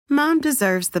Mom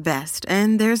deserves the best,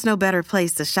 and there's no better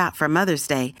place to shop for Mother's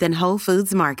Day than Whole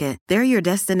Foods Market. They're your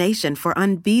destination for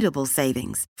unbeatable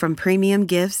savings, from premium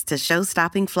gifts to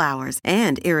show-stopping flowers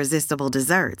and irresistible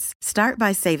desserts. Start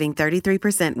by saving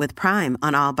 33% with Prime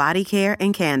on all body care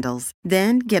and candles.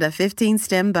 Then get a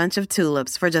 15-stem bunch of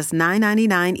tulips for just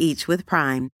 $9.99 each with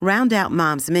Prime. Round out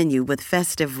Mom's menu with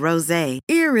festive rosé,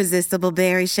 irresistible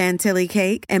berry chantilly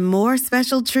cake, and more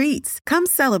special treats. Come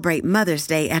celebrate Mother's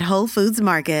Day at Whole Foods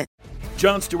Market.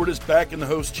 Jon Stewart is back in the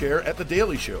host chair at The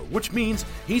Daily Show, which means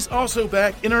he's also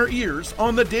back in our ears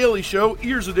on The Daily Show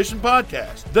Ears Edition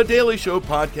podcast. The Daily Show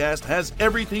podcast has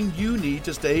everything you need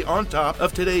to stay on top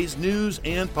of today's news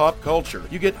and pop culture.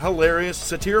 You get hilarious,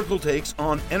 satirical takes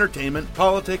on entertainment,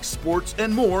 politics, sports,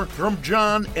 and more from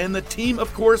Jon and the team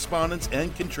of correspondents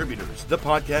and contributors. The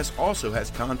podcast also has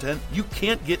content you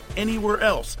can't get anywhere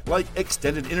else, like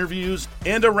extended interviews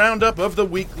and a roundup of the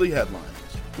weekly headlines.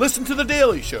 Listen to The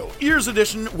Daily Show, Ears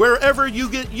Edition, wherever you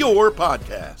get your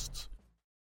podcasts.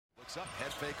 Looks up,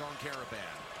 head fake on Caravan.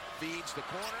 Feeds the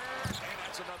corner, and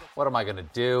that's another. What am I going to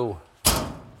do?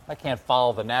 I can't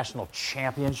follow the national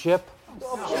championship.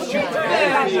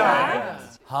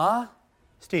 Huh?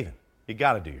 Steven, you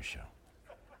got to do your show.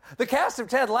 The cast of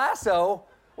Ted Lasso?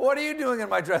 What are you doing in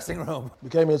my dressing room? We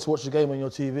came here to watch the game on your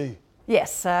TV.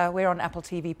 Yes, we're on Apple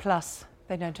TV Plus.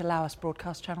 They don't allow us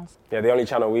broadcast channels. Yeah, the only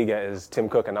channel we get is Tim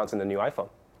Cook announcing the new iPhone.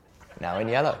 Now in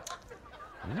yellow.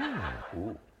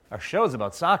 Ooh. Our show's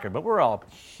about soccer, but we're all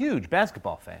huge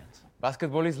basketball fans.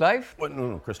 Basketball is life? What?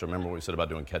 No, Krista, remember what we said about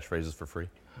doing catchphrases for free?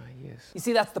 Yes. You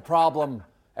see, that's the problem.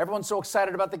 Everyone's so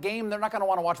excited about the game, they're not going to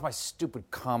want to watch my stupid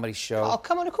comedy show. Oh,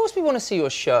 come on, of course we want to see your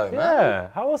show, man. Yeah,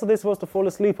 how else are they supposed to fall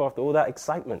asleep after all that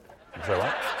excitement? Is that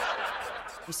right?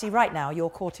 You see, right now, you're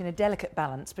caught in a delicate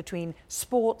balance between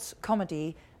sports,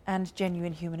 comedy, and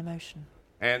genuine human emotion.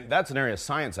 And that's an area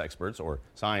science experts, or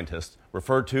scientists,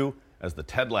 refer to as the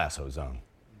Ted Lasso zone.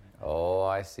 Oh,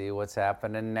 I see what's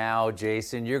happening now,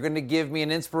 Jason. You're going to give me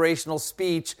an inspirational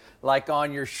speech like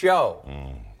on your show.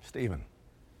 Steven,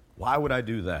 why would I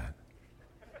do that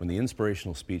when the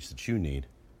inspirational speech that you need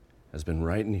has been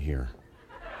right in here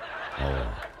all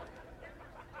along?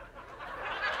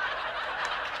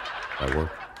 That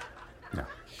work? No.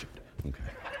 Shit. Okay.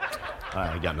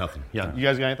 I got nothing. Yeah, you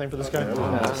guys got anything for this guy?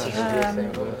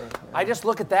 I just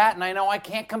look at that and I know I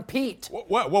can't compete.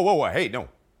 Whoa. Hey, no.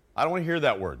 I don't want to hear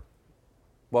that word.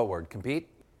 What word? Compete?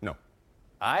 No.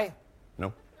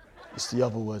 No. It's the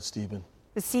other word, Stephen.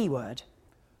 The C word.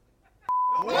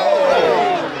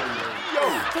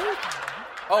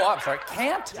 Oh, I'm sorry.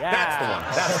 Can't? Yeah. That's the one.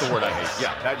 That's the word I hate.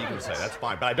 Yeah, that you can say. That's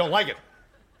fine. But I don't like it.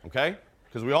 Okay?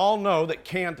 Because we all know that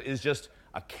can't is just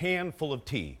a can full of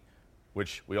tea,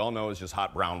 which we all know is just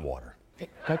hot brown water. Hey,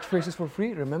 catchphrases for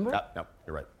free, remember? No,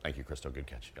 you're right. Thank you, Christo. Good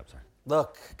catch. I'm sorry.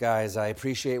 Look, guys, I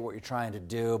appreciate what you're trying to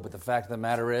do, but the fact of the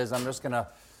matter is I'm just going to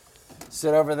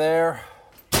sit over there,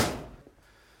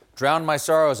 drown my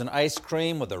sorrows in ice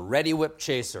cream with a ready whip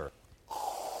chaser.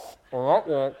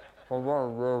 Oh,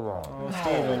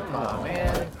 Steven, come on,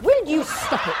 man. Will you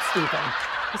stop it, Stephen?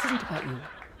 This isn't about you.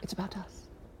 It's about us.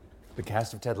 The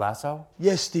cast of Ted Lasso?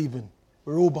 Yes, Stephen.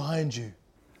 We're all behind you.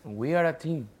 We are a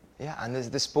team. Yeah, and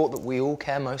the sport that we all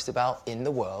care most about in the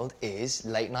world is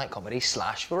late-night comedy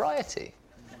 / variety.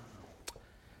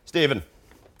 Steven,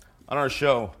 on our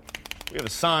show, we have a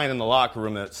sign in the locker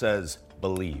room that says,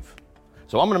 believe.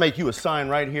 So I'm going to make you a sign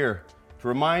right here to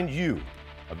remind you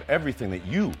of everything that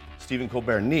you, Stephen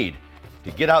Colbert, need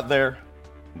to get out there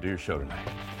and do your show tonight.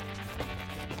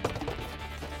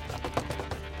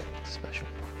 Special.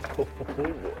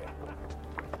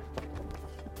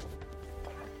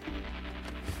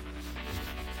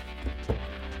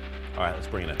 All right, let's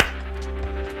bring it in.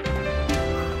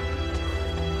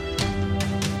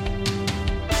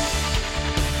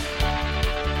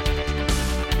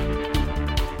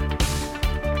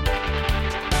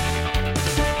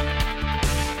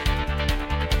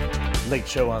 Late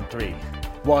Show on 3.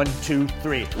 1, 2,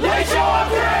 3. Late Show on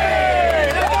 3!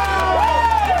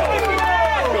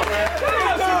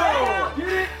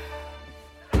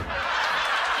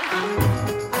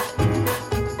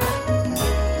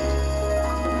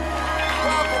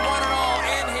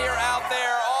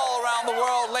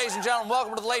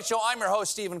 Welcome to The Late Show. I'm your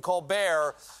host, Stephen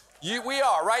Colbert. We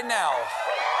are, right now.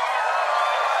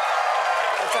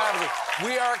 What time is it?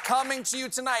 We are coming to you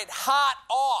tonight, hot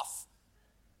off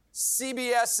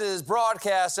CBS's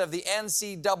broadcast of the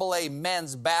NCAA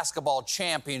Men's Basketball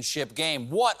Championship game.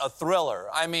 What a thriller.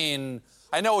 I mean,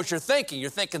 I know what you're thinking. You're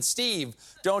thinking, Steve,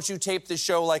 don't you tape the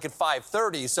show like at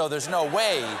 5:30, so there's no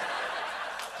way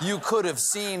you could have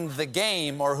seen the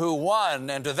game or who won.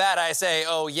 And to that I say,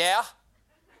 oh, yeah?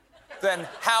 then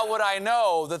how would I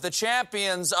know that the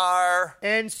champions are...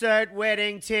 Insert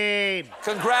winning team.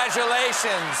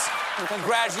 Congratulations.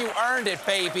 You earned it,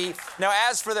 baby. Now,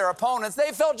 as for their opponents,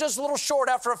 they fell just a little short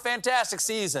after a fantastic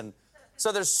season.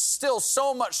 So there's still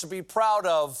so much to be proud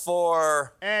of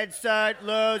for... Insert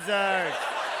losers.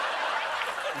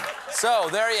 So,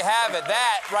 there you have it.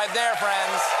 That right there,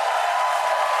 friends.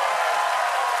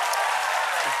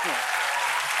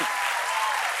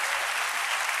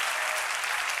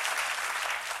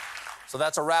 So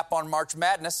that's a wrap on March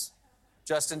Madness.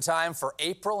 Just in time for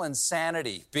April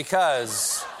Insanity,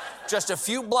 because just a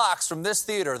few blocks from this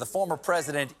theater, the former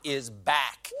president is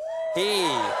back. He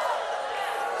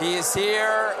is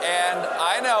here, and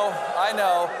I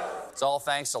know. It's all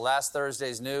thanks to last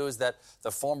Thursday's news that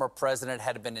the former president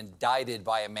had been indicted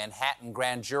by a Manhattan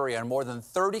grand jury on more than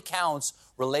 30 counts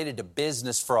related to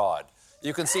business fraud.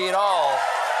 You can see it all.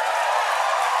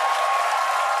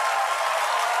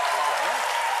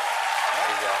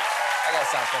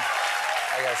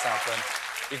 I got something.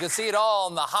 You can see it all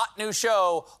in the hot new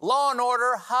show, Law &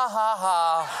 Order, ha ha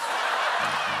ha.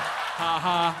 Ha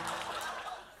ha.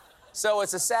 So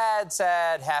it's a sad,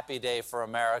 sad, happy day for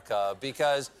America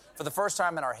because for the first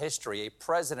time in our history, a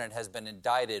president has been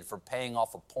indicted for paying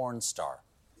off a porn star.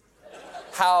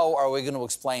 How are we going to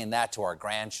explain that to our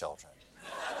grandchildren?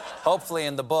 Hopefully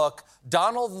in the book,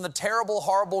 Donald and the Terrible,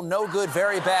 Horrible, No Good,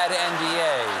 Very Bad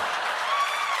NDA.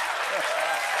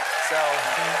 So,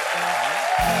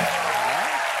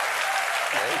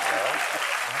 there you go.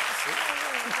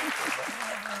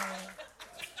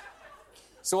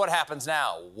 So what happens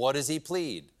now? What does he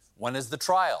plead? When is the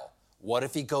trial? What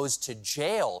if he goes to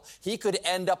jail? He could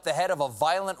end up the head of a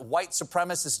violent white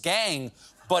supremacist gang,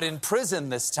 but in prison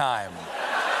this time.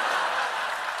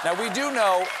 Now, we do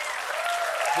know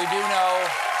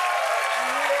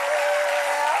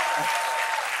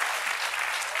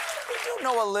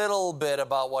a little bit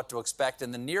about what to expect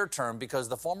in the near term because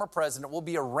the former president will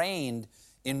be arraigned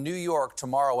in New York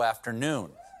tomorrow afternoon.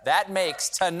 That makes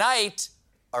tonight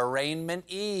Arraignment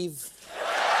Eve.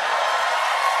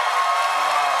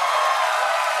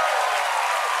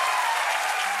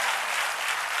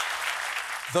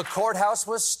 The courthouse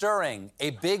was stirring,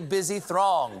 a big, busy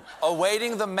throng,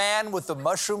 awaiting the man with the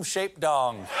mushroom-shaped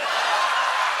dong.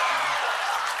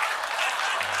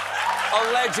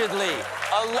 Allegedly.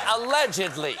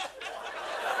 Allegedly.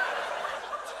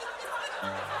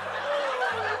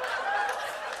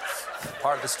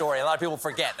 Part of the story. A lot of people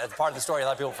forget. That's part of the story. A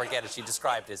lot of people forget as she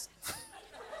described his...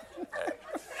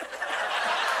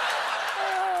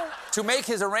 To make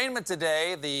his arraignment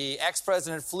today, the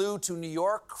ex-president flew to New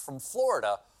York from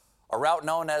Florida, a route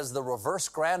known as the reverse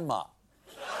grandma.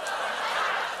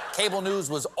 Cable news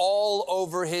was all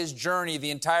over his journey the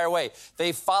entire way.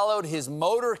 They followed his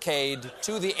motorcade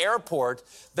to the airport.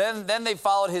 Then they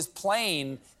followed his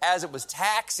plane as it was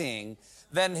taxiing.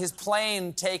 Then his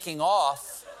plane taking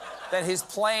off. Then his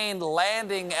plane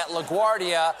landing at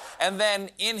LaGuardia. And then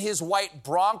in his white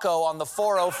Bronco on the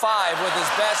 405 with his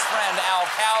best friend Al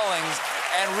Cowlings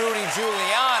and Rudy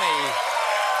Giuliani.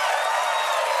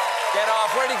 Get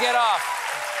off. Where'd he get off?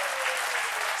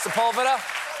 Sepulveda?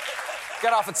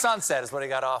 Got off at Sunset is what he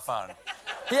got off on.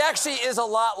 He actually is a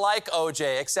lot like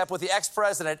OJ, except with the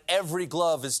ex-president, every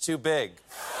glove is too big.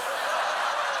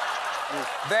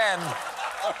 Then,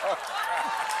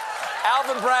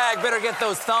 Alvin Bragg better get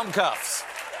those thumb cuffs.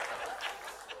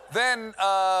 Then,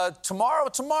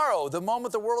 tomorrow, the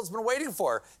moment the world's been waiting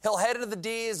for, he'll head into the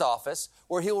DA's office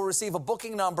where he will receive a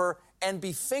booking number and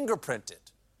be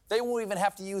fingerprinted. They won't even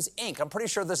have to use ink. I'm pretty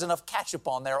sure there's enough ketchup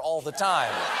on there all the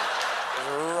time.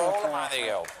 Roll them on, there you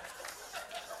go.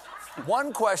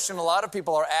 One question a lot of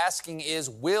people are asking is,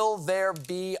 will there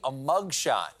be a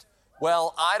mugshot?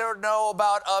 Well, I don't know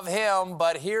about of him,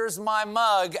 but here's my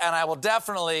mug, and I will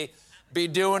definitely be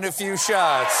doing a few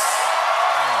shots.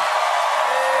 Hey.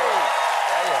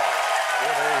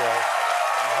 Yeah, there you go.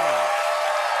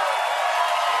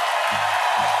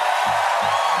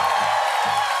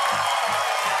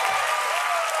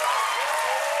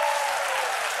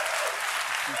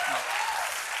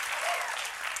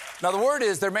 Now, the word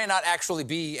is there may not actually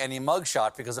be any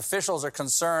mugshot because officials are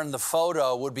concerned the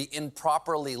photo would be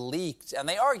improperly leaked, and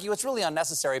they argue it's really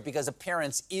unnecessary because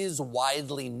appearance is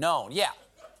widely known. Yeah,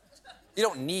 you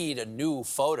don't need a new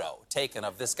photo taken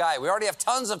of this guy. We already have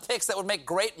tons of pics that would make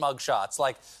great mugshots,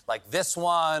 like this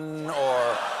one,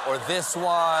 or this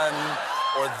one,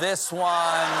 or this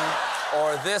one,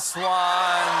 or this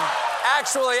one.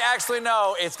 Actually,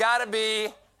 no, it's got to be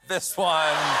this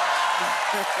one.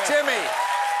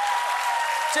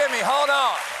 Jimmy, hold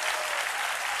on.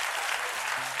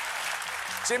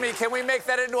 Jimmy, can we make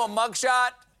that into a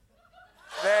mugshot?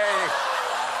 There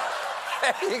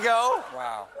you go.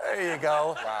 Wow. There you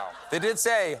go. Wow. They did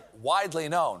say widely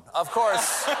known. Of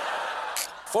course,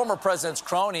 former president's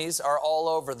cronies are all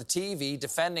over the TV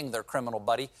defending their criminal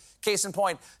buddy. Case in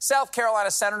point, South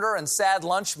Carolina Senator and sad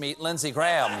lunch meat Lindsey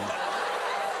Graham.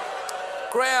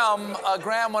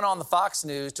 Graham went on the Fox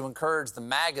News to encourage the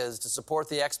MAGAs to support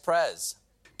the ex-prez.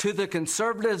 To the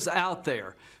conservatives out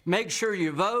there, make sure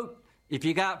you vote. If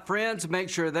you got friends, make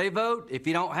sure they vote. If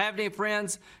you don't have any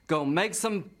friends, go make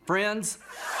some friends.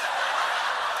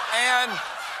 And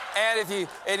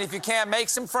if you can't make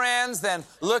some friends, then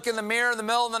look in the mirror in the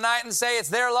middle of the night and say it's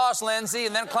their loss, Lindsay,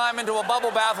 and then climb into a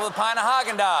bubble bath with a pint of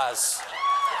Haagen-Dazs.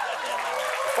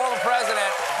 Former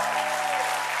president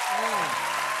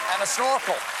and a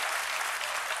snorkel.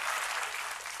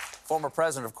 Former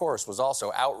president, of course, was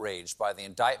also outraged by the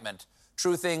indictment,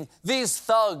 truthing, these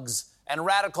thugs and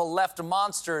radical left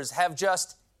monsters have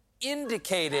just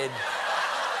indicated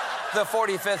the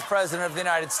 45th president of the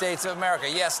United States of America.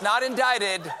 Yes, not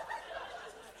indicted,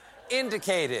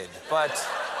 indicated. But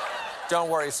don't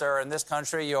worry, sir. In this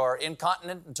country, you're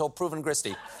incontinent until proven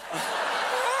gristy.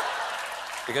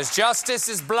 Because justice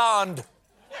is blonde.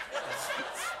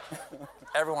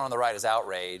 Everyone on the right is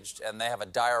outraged, and they have a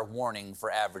dire warning for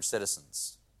average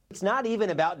citizens. It's not even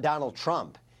about Donald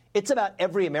Trump. It's about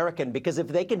every American, because if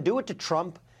they can do it to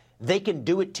Trump, they can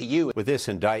do it to you. With this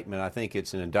indictment, I think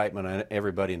it's an indictment on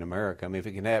everybody in America. I mean, if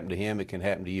it can happen to him, it can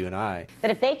happen to you and I.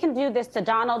 That if they can do this to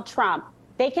Donald Trump,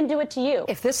 they can do it to you.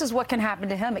 If this is what can happen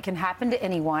to him, it can happen to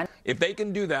anyone. If they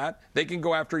can do that, they can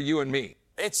go after you and me.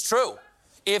 It's true.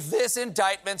 If this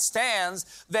indictment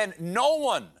stands, then no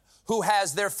one who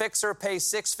has their fixer pay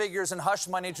six figures in hush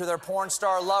money to their porn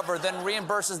star lover, then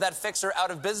reimburses that fixer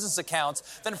out of business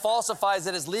accounts, then falsifies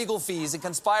it as legal fees and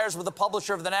conspires with the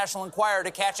publisher of the National Enquirer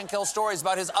to catch and kill stories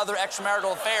about his other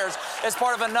extramarital affairs as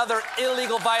part of another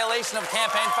illegal violation of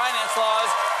campaign finance laws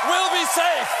will be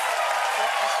safe.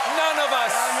 None of us.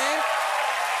 You know what I mean?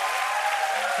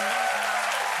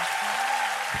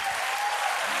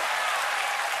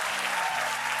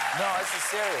 No, this is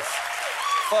serious.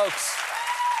 Folks,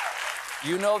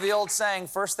 you know the old saying,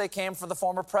 first they came for the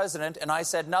former president, and I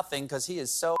said nothing because he is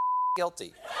so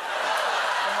guilty.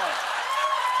 Come on.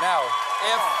 Now,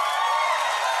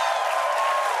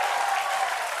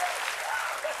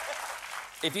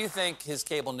 if you think his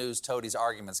cable news toadies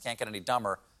arguments can't get any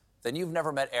dumber, then you've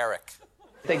never met Eric.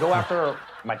 They go after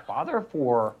my father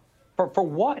for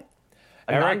what?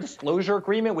 A non-disclosure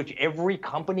agreement, which every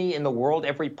company in the world,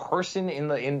 every person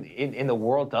in the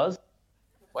world does?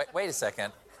 Wait a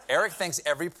second. Eric thinks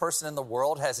every person in the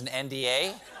world has an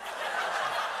NDA?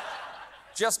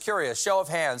 Just curious, show of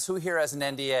hands, who here has an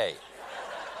NDA?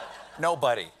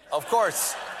 Nobody. Of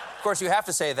course you have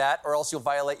to say that, or else you'll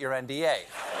violate your NDA.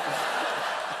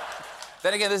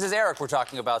 Then again, this is Eric we're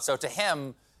talking about, so to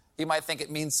him, he might think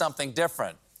it means something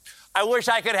different. I wish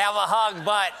I could have a hug,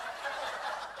 but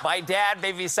my dad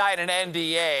made me sign an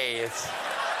NDA. It's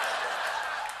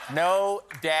no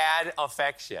dad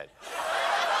affection.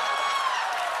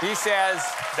 He says,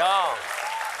 no.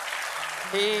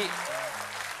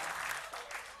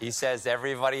 He says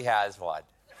everybody has one.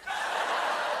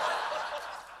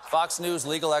 Fox News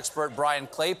legal expert Brian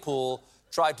Claypool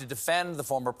tried to defend the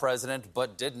former president,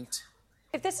 but didn't.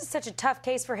 If this is such a tough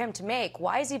case for him to make,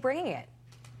 why is he bringing it?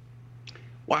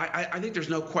 Well, I think there's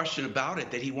no question about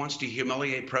it that he wants to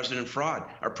humiliate President Fraud,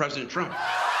 or President Trump. He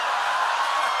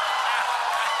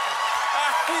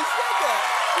said that.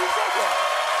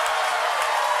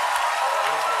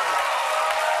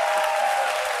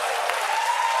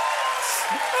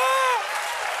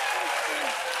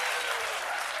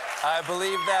 I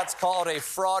believe that's called a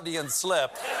Fraudian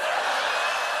slip.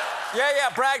 Yeah,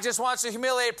 Bragg just wants to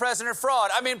humiliate President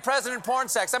Fraud. I mean, President Porn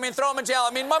Sex. I mean, throw him in jail.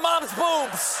 I mean, my mom's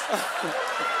boobs.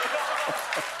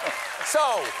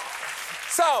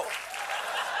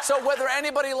 So whether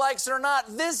anybody likes it or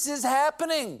not, this is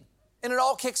happening. And it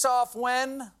all kicks off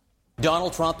when?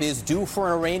 Donald Trump is due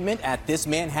for an arraignment at this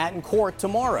Manhattan court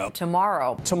tomorrow.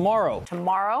 Tomorrow. Tomorrow,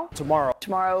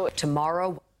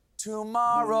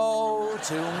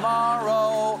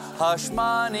 hush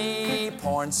money,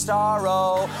 porn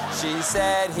starro. She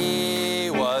said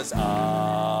he was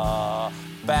a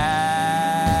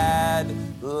bad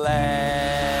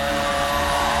land.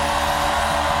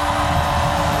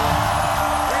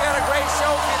 We got a great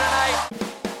show for you tonight.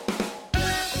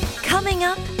 Coming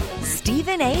up,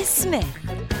 Stephen A. Smith.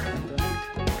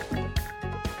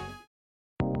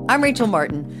 I'm Rachel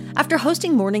Martin. After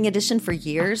hosting Morning Edition for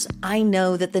years, I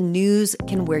know that the news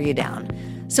can wear you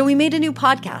down. So we made a new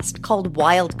podcast called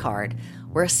Wild Card.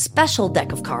 where a special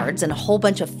deck of cards and a whole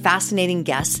bunch of fascinating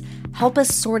guests help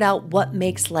us sort out what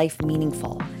makes life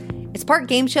meaningful. It's part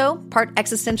game show, part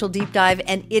existential deep dive,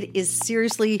 and it is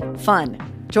seriously fun.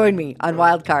 Join me on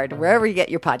Wildcard, wherever you get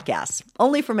your podcasts,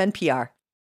 only from NPR.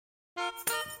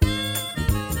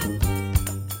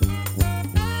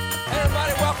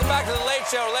 Welcome back to The Late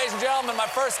Show. Ladies and gentlemen, my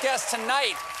first guest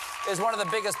tonight is one of the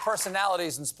biggest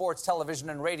personalities in sports, television,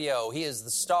 and radio. He is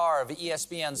the star of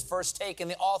ESPN's First Take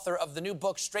and the author of the new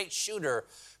book, Straight Shooter.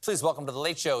 Please welcome to The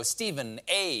Late Show, Stephen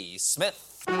A.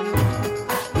 Smith. Welcome.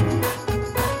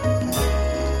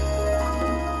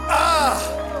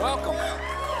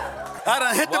 I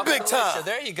done hit the big time.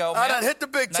 There you go, man. I done hit the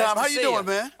big time. How you doing,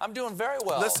 man? I'm doing very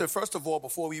well. Listen, first of all,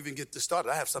 before we even get this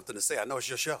started, I have something to say. I know it's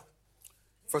your show.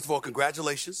 First of all,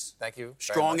 congratulations. Thank you.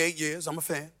 Strong 8 years. I'm a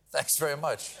fan. Thanks very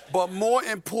much. But more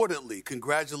importantly,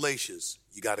 congratulations.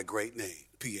 You got a great name,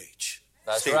 PH.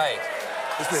 That's Stephen. right.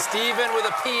 Stephen with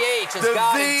a PH, as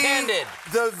God intended.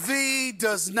 The V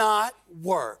does not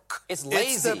work. It's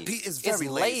lazy. It's very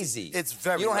lazy. It's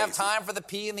very lazy. You don't have time for the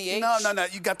P and the H? No.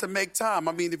 You got to make time.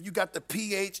 I mean, if you got the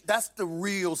PH, that's the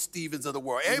real Stevens of the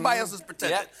world. Everybody else is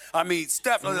pretending. Yep. I mean,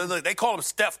 Steph, they call him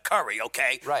Steph Curry,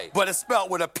 okay? Right. But it's spelled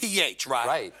with a PH, right?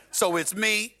 Right. So it's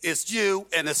me, it's you,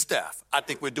 and it's Steph. I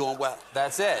think we're doing well.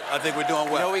 That's it. I think we're doing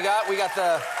well. You know what we got? We got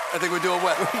the... I think we're doing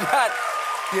well.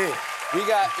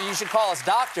 You should call us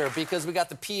doctor because we got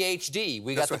the PhD.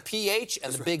 We got the PH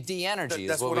and the big D energy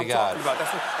That's is what we I'm got. talking about.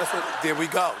 That's what, there we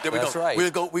go. That's right. We're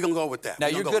going to go with that. Now,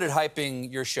 you're good at hyping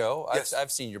your show. Yes.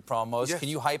 I've seen your promos. Yes. Can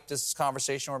you hype this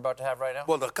conversation we're about to have right now?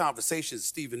 Well, the conversation is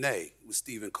Stephen A. with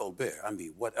Stephen Colbert. I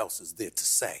mean, what else is there to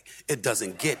say? It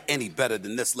doesn't get any better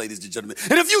than this, ladies and gentlemen.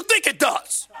 And if you think it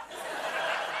does,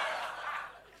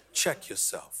 check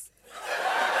yourself.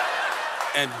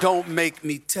 And don't make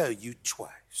me tell you twice.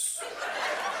 Is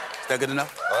that good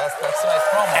enough? Well, that's a nice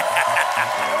promo.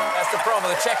 That's the promo.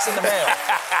 The check's in the mail.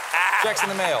 Check's in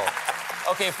the mail.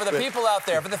 Okay, for the people out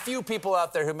there, for the few people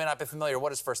out there who may not be familiar,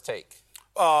 what is First Take?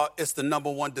 It's the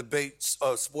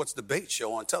 #1 sports debate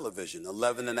show on television.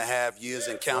 11 and a half years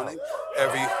and counting.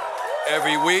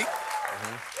 Every week,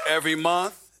 every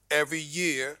month, every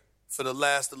year for the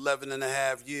last 11 and a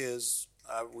half years,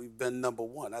 we've been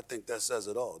 #1. I think that says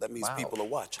it all. That means people are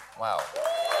watching. Wow.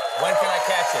 When can I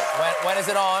catch it? When is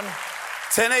it on?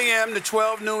 10 a.m. to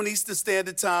 12 noon Eastern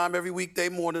Standard Time every weekday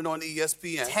morning on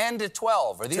ESPN. 10 to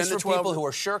 12. Are these for 12. people who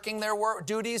are shirking their work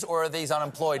duties, or are these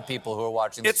unemployed people who are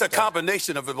watching this? It's a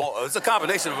combination of it all. It's a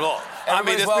combination of it all. I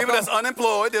mean, there's welcome. people that's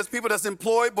unemployed. There's people that's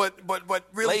employed, but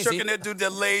really Lazy. shirking their duty. They're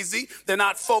lazy. They're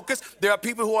not focused. There are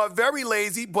people who are very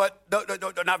lazy, but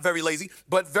not very lazy,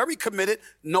 but very committed,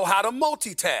 know how to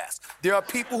multitask. There are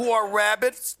people who are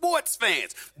rabid sports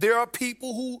fans. There are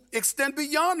people who extend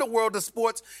beyond the world of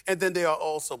sports, and then there are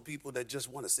also people that just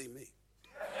want to see me.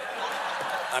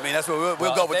 I mean, that's what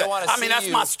we'll go with that. I mean, that's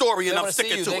my story, and I'm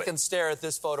sticking to it. They can stare at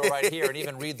this photo right here and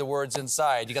even read the words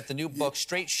inside. You got the new book,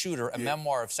 Straight Shooter, a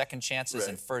memoir of second chances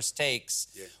and first takes.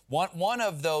 Yeah. One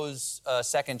of those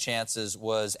second chances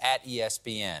was at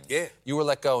ESPN. Yeah. You were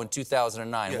let go in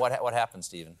 2009. Yeah. What happened,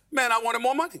 Stephen? Man, I wanted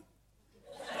more money.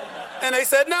 And they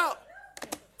said no.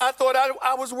 I thought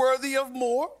I was worthy of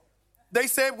more. They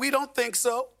said, we don't think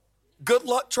so. Good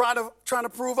luck trying to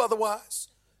prove otherwise.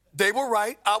 They were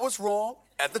right. I was wrong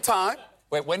at the time.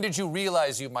 Wait, when did you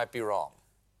realize you might be wrong?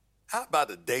 How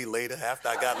about a day later after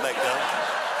I got let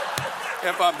go?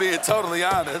 If I'm being totally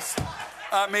honest.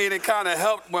 I mean, it kind of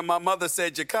helped when my mother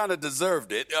said you kind of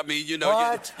deserved it. I mean, you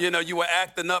were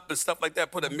acting up and stuff like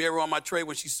that. Put a mirror on my tray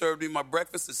when she served me my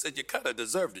breakfast and said you kind of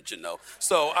deserved it,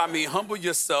 So, I mean, humble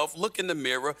yourself, look in the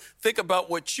mirror, think about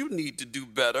what you need to do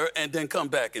better, and then come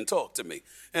back and talk to me.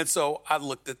 And so I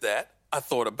looked at that. I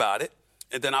thought about it.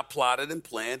 And then I plotted and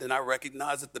planned, and I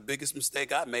recognized that the biggest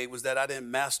mistake I made was that I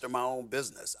didn't master my own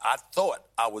business. I thought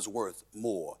I was worth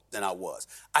more than I was.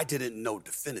 I didn't know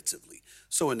definitively.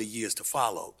 So in the years to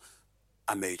follow,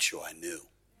 I made sure I knew.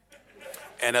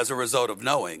 And as a result of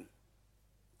knowing,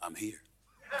 I'm here.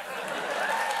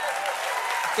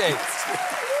 Okay.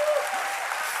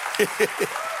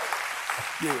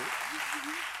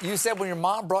 You said when your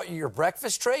mom brought you your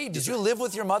breakfast tray, did you live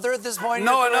with your mother at this point?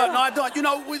 No, I don't.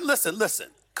 Listen.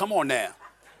 Come on now.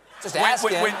 Just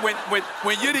asking. When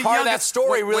you're the Part youngest, of that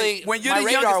story really, when you're my the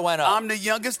radar youngest, went up. I'm the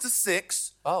youngest of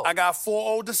 6. Oh. I got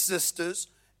 4 older sisters,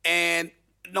 and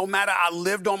no matter I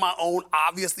lived on my own,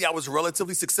 obviously I was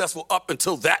relatively successful up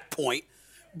until that point.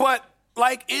 But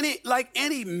like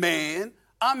any man,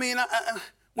 I mean,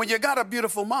 when you got a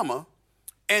beautiful mama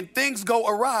and things go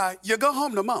awry, you go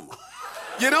home to mama.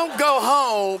 You don't go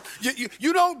home.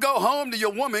 You don't go home to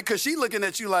your woman because she looking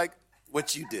at you like,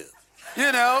 what you do?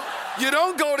 You know, you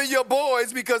don't go to your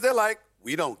boys because they're like,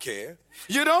 we don't care.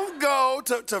 You don't go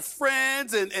to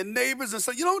friends and neighbors and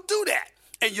stuff. You don't do that.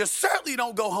 And you certainly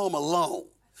don't go home alone.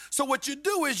 So what you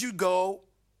do is you go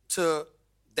to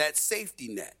that safety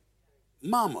net.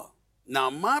 Mama. Now,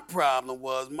 my problem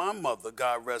was my mother,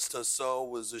 God rest her soul,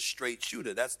 was a straight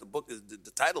shooter. That's the book.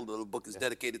 The title of the book is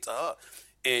dedicated to her.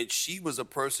 And she was a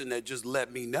person that just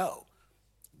let me know,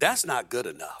 that's not good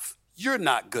enough. You're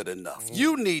not good enough.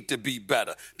 You need to be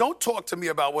better. Don't talk to me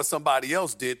about what somebody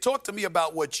else did. Talk to me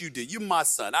about what you did. You're my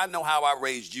son. I know how I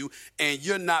raised you, and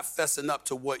you're not fessing up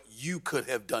to what you could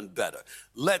have done better.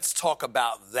 Let's talk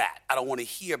about that. I don't want to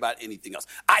hear about anything else.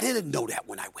 I didn't know that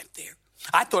when I went there.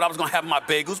 I thought I was going to have my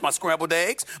bagels, my scrambled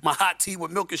eggs, my hot tea with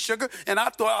milk and sugar, and I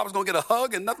thought I was going to get a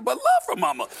hug and nothing but love from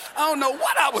Mama. I don't know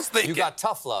what I was thinking. You got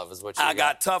tough love is what you I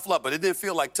got tough love, but it didn't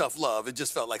feel like tough love. It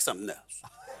just felt like something else.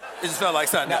 It just felt like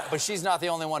something else. But she's not the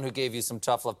only one who gave you some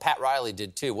tough love. Pat Riley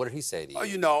did, too. What did he say to you? Oh,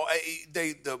 you know,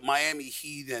 the Miami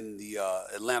Heat and the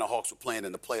Atlanta Hawks were playing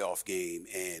in the playoff game,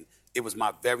 and it was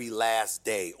my very last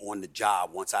day on the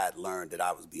job once I had learned that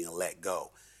I was being let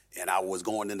go. And I was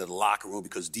going into the locker room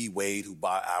because D. Wade,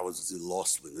 I was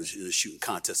lost in the shooting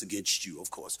contest against you,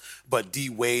 of course. But D.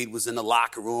 Wade was in the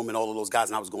locker room and all of those guys,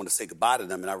 and I was going to say goodbye to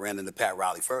them, and I ran into Pat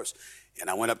Riley first. And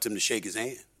I went up to him to shake his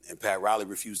hand. And Pat Riley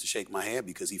refused to shake my hand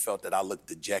because he felt that I looked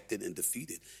dejected and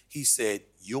defeated. He said,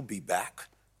 you'll be back.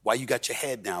 Why you got your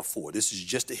head down for? This is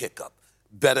just a hiccup.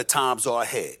 Better times are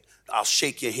ahead. I'll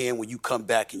shake your hand when you come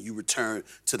back and you return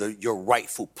to your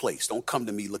rightful place. Don't come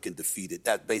to me looking defeated.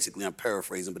 That basically, I'm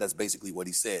paraphrasing, but that's basically what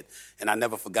he said. And I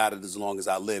never forgot it as long as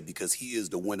I live because he is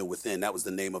the winner within. That was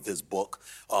the name of his book.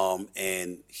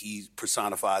 And he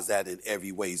personifies that in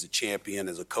every way. He's a champion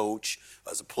as a coach,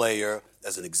 as a player,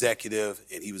 as an executive,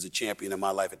 and he was a champion in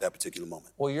my life at that particular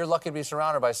moment. Well, you're lucky to be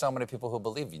surrounded by so many people who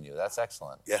believe in you. That's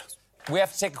excellent. Yes. We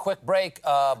have to take a quick break,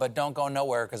 but don't go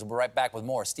nowhere because we'll be right back with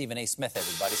more Stephen A. Smith,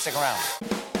 everybody. Stick around.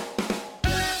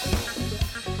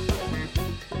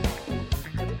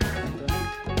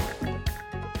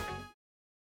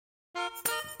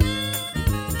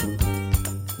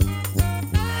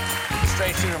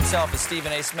 Straight shooter himself is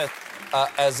Stephen A. Smith.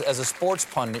 As a sports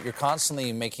pundit, you're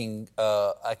constantly making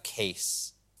a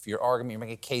case for your argument. You're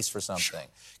making a case for something. Sure.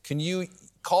 Can you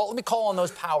let me call on those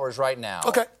powers right now.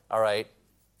 Okay. All right.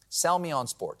 Sell me on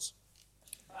sports.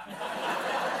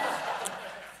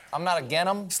 I'm not against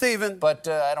them, Stephen, but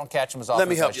I don't catch them as often. Let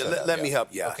me as help I you. should. Let me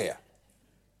help you out. Okay. Here.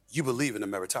 You believe in a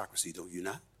meritocracy, do you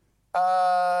not?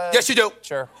 Yes, you do.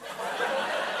 Sure.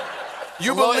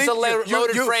 You believe it's a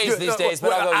loaded phrase these days,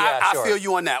 but I'll go. Yeah, sure. I feel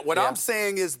you on that. What I'm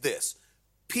saying is this: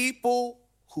 people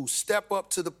who step up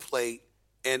to the plate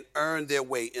and earn their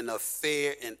way in a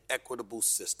fair and equitable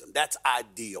system. That's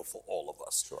ideal for all of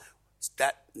us. Sure.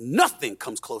 That nothing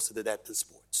comes closer to that than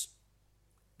sports.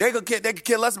 They could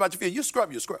care less about your feelings. You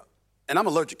scrub, and I'm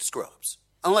allergic to scrubs.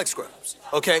 I don't like scrubs.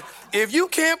 Okay, if you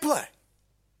can't play,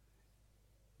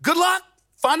 good luck.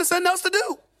 Find something else to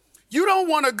do. You don't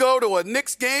want to go to a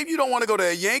Knicks game. You don't want to go to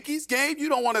a Yankees game. You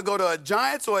don't want to go to a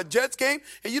Giants or a Jets game,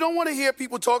 and you don't want to hear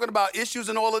people talking about issues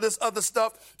and all of this other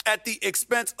stuff at the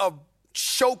expense of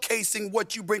showcasing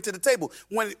what you bring to the table.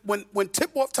 When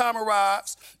tip-off time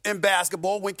arrives in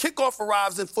basketball, when kickoff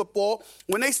arrives in football,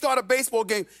 when they start a baseball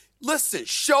game, listen,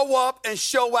 show up and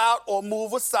show out or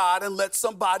move aside and let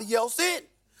somebody else in.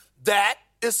 That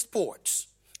is sports.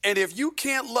 And if you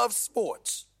can't love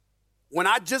sports, when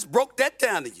I just broke that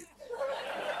down to you,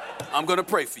 I'm going to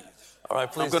pray for you. All right,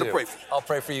 please I'm going to pray for you. I'll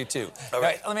pray for you, too. All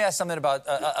right. Let me ask something about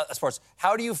sports.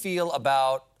 How do you feel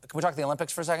about... Can we talk the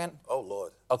Olympics for a second? Oh,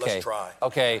 Lord. Okay. Let's try.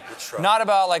 Okay. Let's try. Not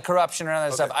about, like, corruption or any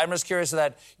of that stuff. I'm just curious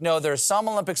that, there's some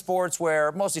Olympic sports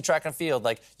where, mostly track and field,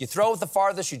 like, you throw it the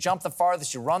farthest, you jump the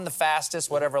farthest, you run the fastest,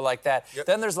 whatever like that. Yep.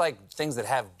 Then there's, like, things that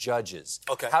have judges.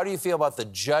 Okay. How do you feel about the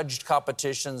judged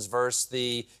competitions versus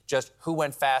the just who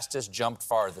went fastest, jumped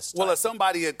farthest? Well, as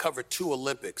somebody had covered 2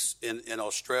 Olympics in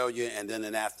Australia and then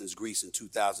in Athens, Greece in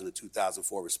 2000 and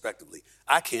 2004, respectively,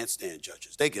 I can't stand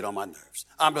judges. They get on my nerves.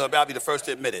 I'll be the first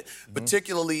to admit it. Mm-hmm.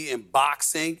 Particularly in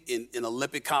boxing, in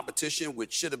Olympic competition,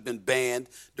 which should have been banned.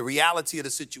 The reality of the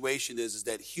situation is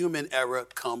that human error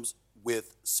comes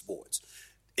with sports.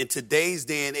 In today's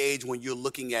day and age, when you're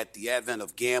looking at the advent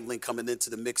of gambling coming into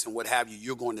the mix and what have you,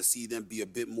 you're going to see them be a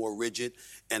bit more rigid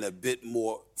and a bit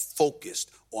more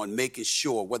focused on making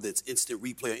sure, whether it's instant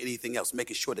replay or anything else,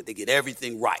 making sure that they get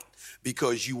everything right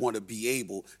because you want to be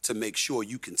able to make sure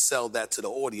you can sell that to the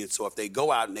audience. So if they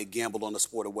go out and they gamble on the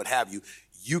sport or what have you,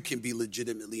 you can be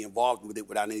legitimately involved with it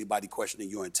without anybody questioning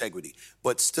your integrity.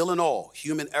 But still in all,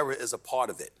 human error is a part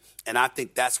of it. And I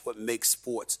think that's what makes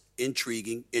sports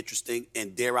intriguing, interesting,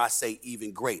 and dare I say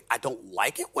even great. I don't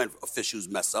like it when officials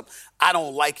mess up. I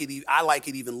like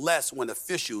it even less when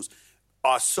officials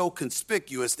are so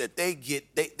conspicuous that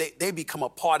they become a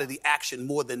part of the action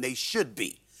more than they should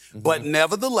be. Mm-hmm. But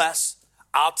nevertheless,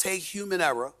 I'll take human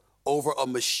error over a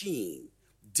machine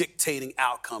dictating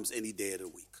outcomes any day of the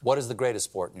week. What is the greatest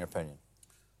sport in your opinion?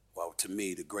 Well, to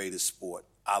me, the greatest sport,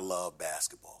 I love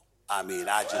basketball. I mean,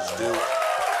 I just do.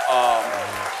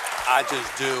 I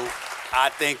just do. I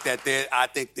think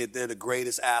that they're the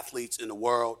greatest athletes in the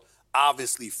world.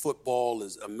 Obviously, football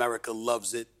is America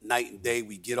loves it. Night and day,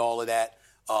 we get all of that.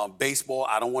 Baseball,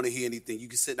 I don't want to hear anything. You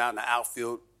can sit down in the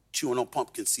outfield chewing on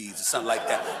pumpkin seeds or something like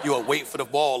that. You'll wait for the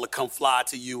ball to come fly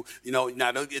to you. You know,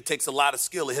 now it takes a lot of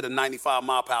skill to hit a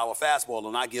 95-mile-per-hour fastball,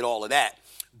 and I get all of that.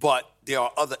 But there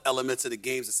are other elements of the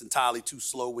games that's entirely too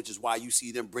slow, which is why you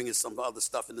see them bringing some other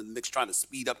stuff into the mix, trying to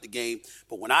speed up the game.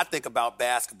 But when I think about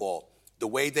basketball, the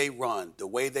way they run, the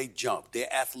way they jump,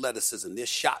 their athleticism, their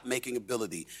shot-making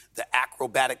ability, the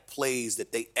acrobatic plays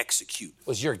that they execute.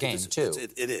 Was your game, too.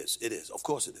 It is. Of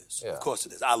course it is. Yeah. Of course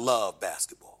it is. I love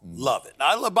basketball. Love it. Now,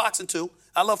 I love boxing, too.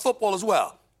 I love football as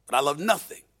well. But I love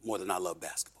nothing more than I love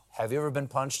basketball. Have you ever been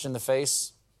punched in the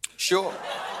face? Sure.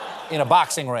 In a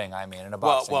boxing ring, I mean, in a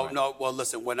boxing ring. Well,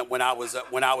 listen, when I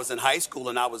was in high school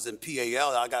and I was in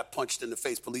PAL, I got punched in the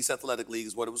face. Police Athletic League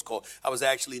is what it was called. I was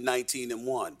actually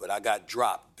 19-1, but I got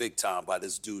dropped big time by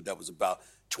this dude that was about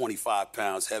 25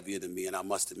 pounds heavier than me, and I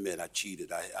must admit, I cheated.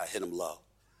 I hit him low.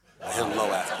 I hit him low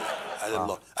after that. I hit him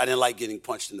low. I didn't like getting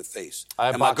punched in the face.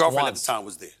 And my girlfriend at the time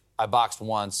was there. I boxed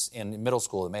once in middle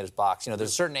school. They made us box. You know, there's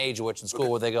a certain age at which in school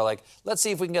where they go like, let's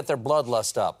see if we can get their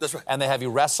bloodlust up. That's right. And they have you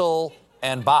wrestle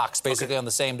and box basically on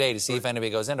the same day to see if anybody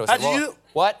goes into it. How did you do?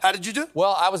 What? How did you do?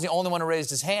 Well, I was the only one who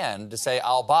raised his hand to say,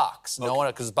 I'll box. No one,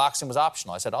 because boxing was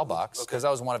optional. I said, I'll box, because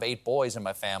I was one of 8 boys in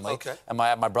my family. Okay. And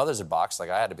my brothers had boxed, like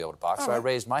I had to be able to box. So I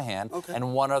raised my hand,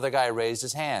 and one other guy raised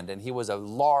his hand, and he was a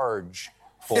large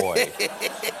boy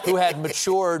who had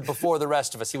matured before the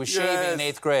rest of us. He was shaving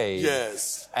in 8th grade.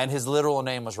 Yes. And his literal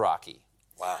name was Rocky.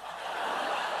 Wow.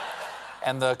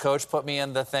 And the coach put me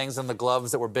in the things and the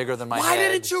gloves that were bigger than my head. Why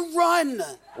didn't you run?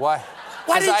 Why?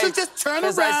 Why didn't you just turn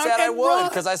around and run? Because I said I would.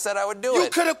 Because I said I would do it. You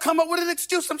could have come up with an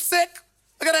excuse. I'm sick.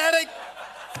 I got a headache.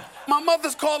 My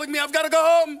mother's calling me. I've got to go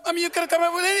home. I mean, you could have come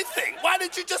up with anything. Why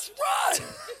didn't you just run?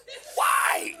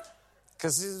 Why?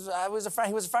 Because he was a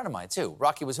friend of mine, too.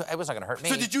 Rocky was not going to hurt me.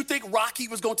 So did you think Rocky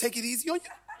was going to take it easy on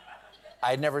you? I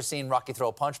had never seen Rocky throw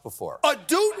a punch before. A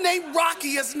dude named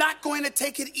Rocky is not going to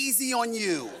take it easy on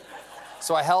you.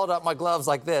 So I held up my gloves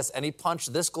like this, and he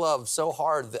punched this glove so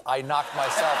hard that I knocked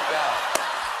myself down.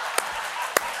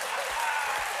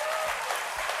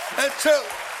 That's true.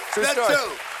 True story.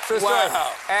 True story.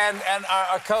 Wow. And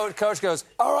our coach goes,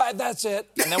 all right, that's it.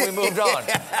 And then we moved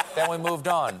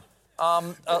on.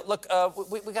 Look,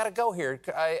 we got to go here.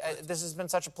 This has been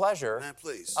such a pleasure. Man,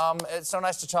 please. It's so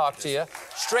nice to talk to you.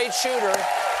 Straight Shooter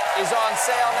is on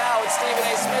sale now. It's Stephen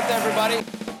A. Smith, everybody.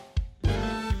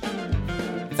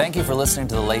 Thank you for listening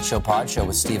to The Late Show Pod Show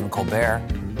with Stephen Colbert.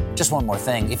 Just one more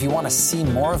thing. If you want to see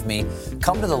more of me,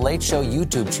 come to The Late Show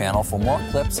YouTube channel for more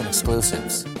clips and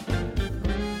exclusives.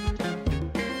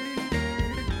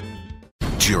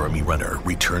 Jeremy Renner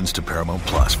returns to Paramount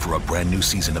Plus for a brand new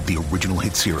season of the original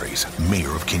hit series,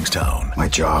 Mayor of Kingstown. My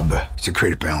job is to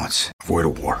create a balance, avoid a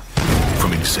war.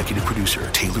 From executive producer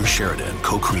Taylor Sheridan,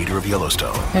 co-creator of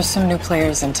Yellowstone. There's some new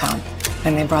players in town,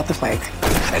 and they brought the plague.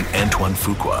 And Antoine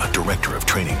Fuqua, director of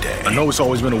Training Day. I know it's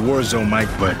always been a war zone, Mike,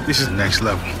 but this is next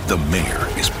level. The Mayor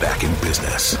is back in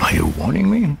business. Are you warning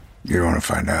me? You're going to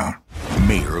find out.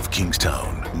 Mayor of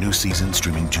Kingstown. New season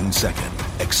streaming June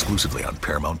 2nd, exclusively on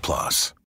Paramount Plus.